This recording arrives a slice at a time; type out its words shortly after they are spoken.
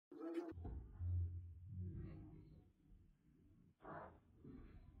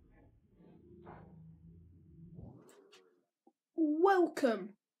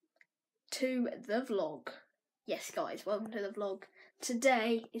Welcome to the vlog. Yes guys, welcome to the vlog.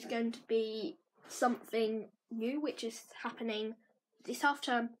 Today is going to be something new which is happening this half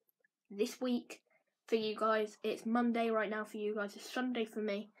term, this week for you guys. It's Monday right now for you guys, it's Sunday for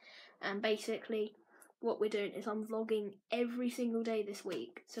me, and basically what we're doing is I'm vlogging every single day this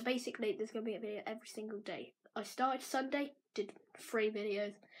week. So basically there's going to be a video every single day. I started Sunday, did 3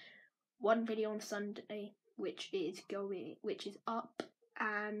 videos, 1 video on Sunday which is up,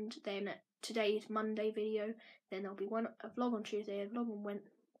 and then today's Monday video, then there'll be a vlog on Tuesday, a vlog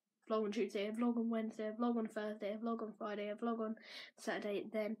on Tuesday, a vlog on Wednesday, a vlog on Thursday, a vlog on Friday, a vlog on Saturday,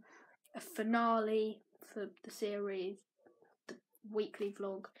 then a finale for the series, the weekly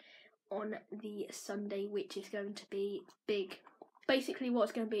vlog on the Sunday, which is going to be big. Basically what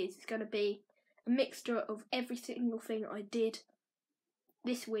it's going to be is it's going to be a mixture of every single thing I did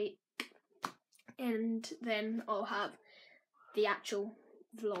this week, and then I'll have the actual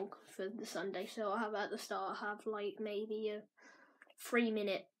vlog for the Sunday. So I'll have at the start, I'll have like maybe a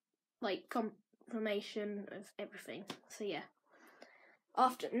 3-minute like confirmation of everything. So yeah.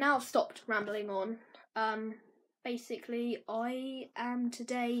 Now I've stopped rambling on. Basically I am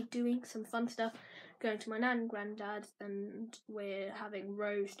today doing some fun stuff, going to my nan and granddad's, and we're having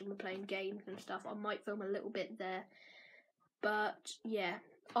roast and we're playing games and stuff. I might film a little bit there. But yeah,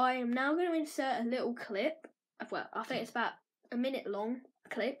 I am now going to insert a little clip. Well, I think it's about a minute long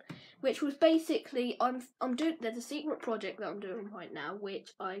clip, which was basically I'm doing. There's a secret project that I'm doing right now,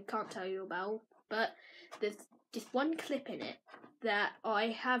 which I can't tell you about. But there's just one clip in it that I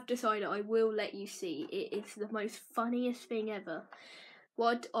have decided I will let you see. It is the most funniest thing ever.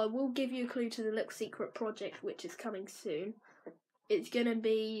 I will give you a clue to the little secret project, which is coming soon. It's gonna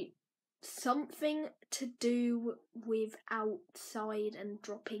be something to do with outside and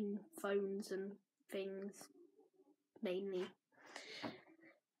dropping phones and things, mainly.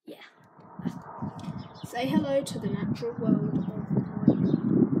 Yeah. Say hello to the natural world of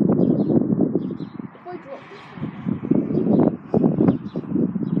Minecraft. If I drop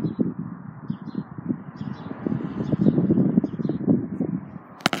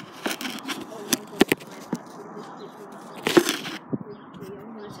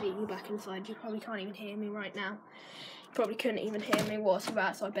this back inside, you probably can't even hear me right now. You probably couldn't even hear me whilst we were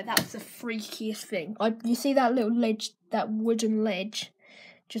outside, but that was the freakiest thing. You see that little ledge, that wooden ledge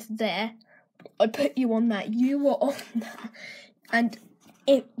just there? I put you on that, you were on that, and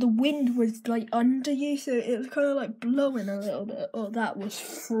the wind was like under you, so it was kind of like blowing a little bit. Oh, that was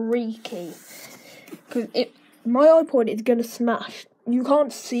freaky. Because my iPod is going to smash. You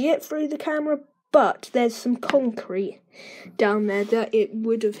can't see it through the camera, but there's some concrete down there that it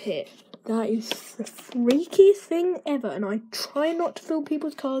would have hit. That is the freakiest thing ever, and I try not to film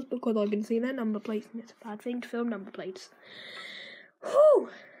people's cars because I can see their number plates, and it's a bad thing to film number plates. Whew!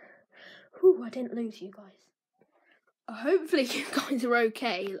 I didn't lose you guys. Hopefully you guys are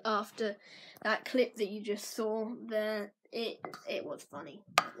okay after that clip that you just saw there. It was funny.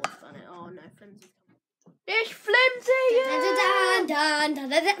 It was funny. Oh no, Flimsy's coming. It's Flimsy!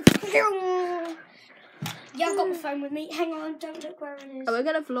 Yeah, I've got my phone with me. Hang on, don't look where it is. Oh, we're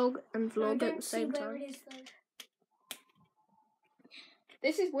going to vlog and vlog at the same time. It is,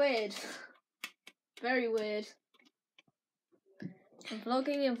 This is weird. Very weird. I'm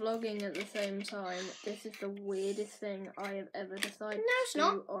vlogging and vlogging at the same time. This is the weirdest thing I have ever decided to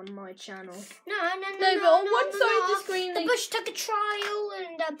do on my channel. No, but on one side of the screen... The bush took a trial,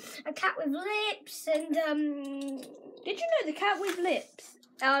 and a cat with lips, and... Did you know the cat with lips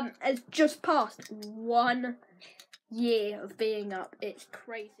has just passed 1 year of being up? It's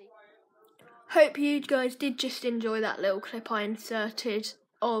crazy. Hope you guys did just enjoy that little clip I inserted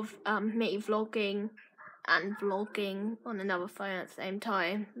of me vlogging and vlogging on another phone at the same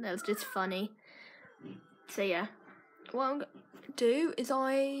time. That was just funny. So yeah, what I'm going to do is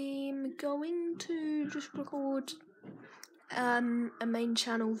I'm going to just record a main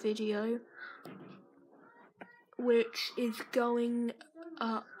channel video, which is going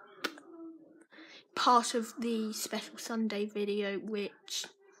up part of the special Sunday video, which,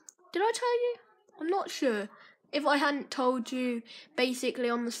 did I tell you? I'm not sure. If I hadn't told you, basically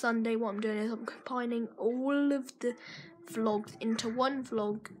on the Sunday what I'm doing is I'm combining all of the vlogs into one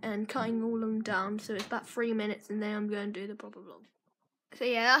vlog and cutting all of them down, so it's about 3 minutes, and then I'm going to do the proper vlog. So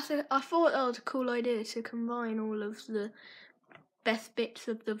yeah, I thought that was a cool idea to combine all of the best bits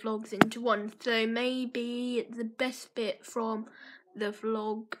of the vlogs into one. So maybe the best bit from the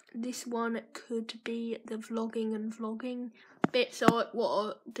vlog, this one could be the vlogging and vlogging bit. So what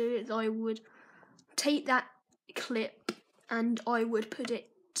I'll do is I would take that clip and I would put it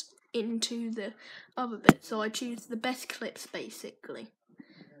into the other bit. So I choose the best clips basically.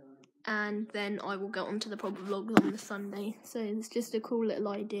 And then I will go on to the proper vlogs on the Sunday. So it's just a cool little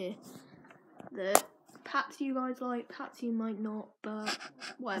idea that perhaps you guys like, perhaps you might not, but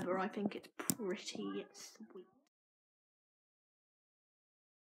whatever, I think it's pretty sweet.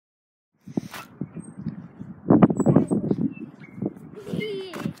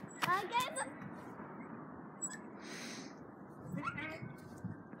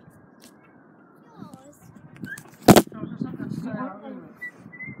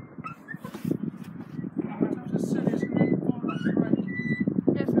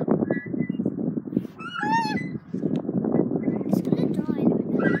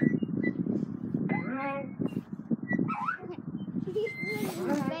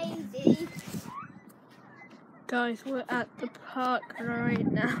 Guys, we're at the park right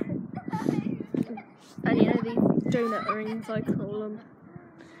now. And you know these donut rings, I call them.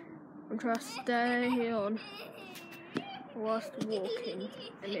 I'm trying to stay on whilst walking,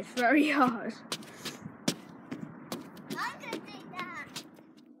 and it's very hard.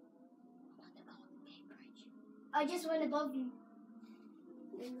 I just went above you.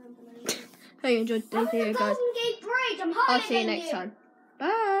 Hope you enjoyed today's video, guys. Golden Gate Bridge. I'm higher I'll see you than next time.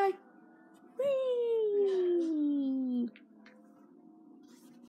 Bye.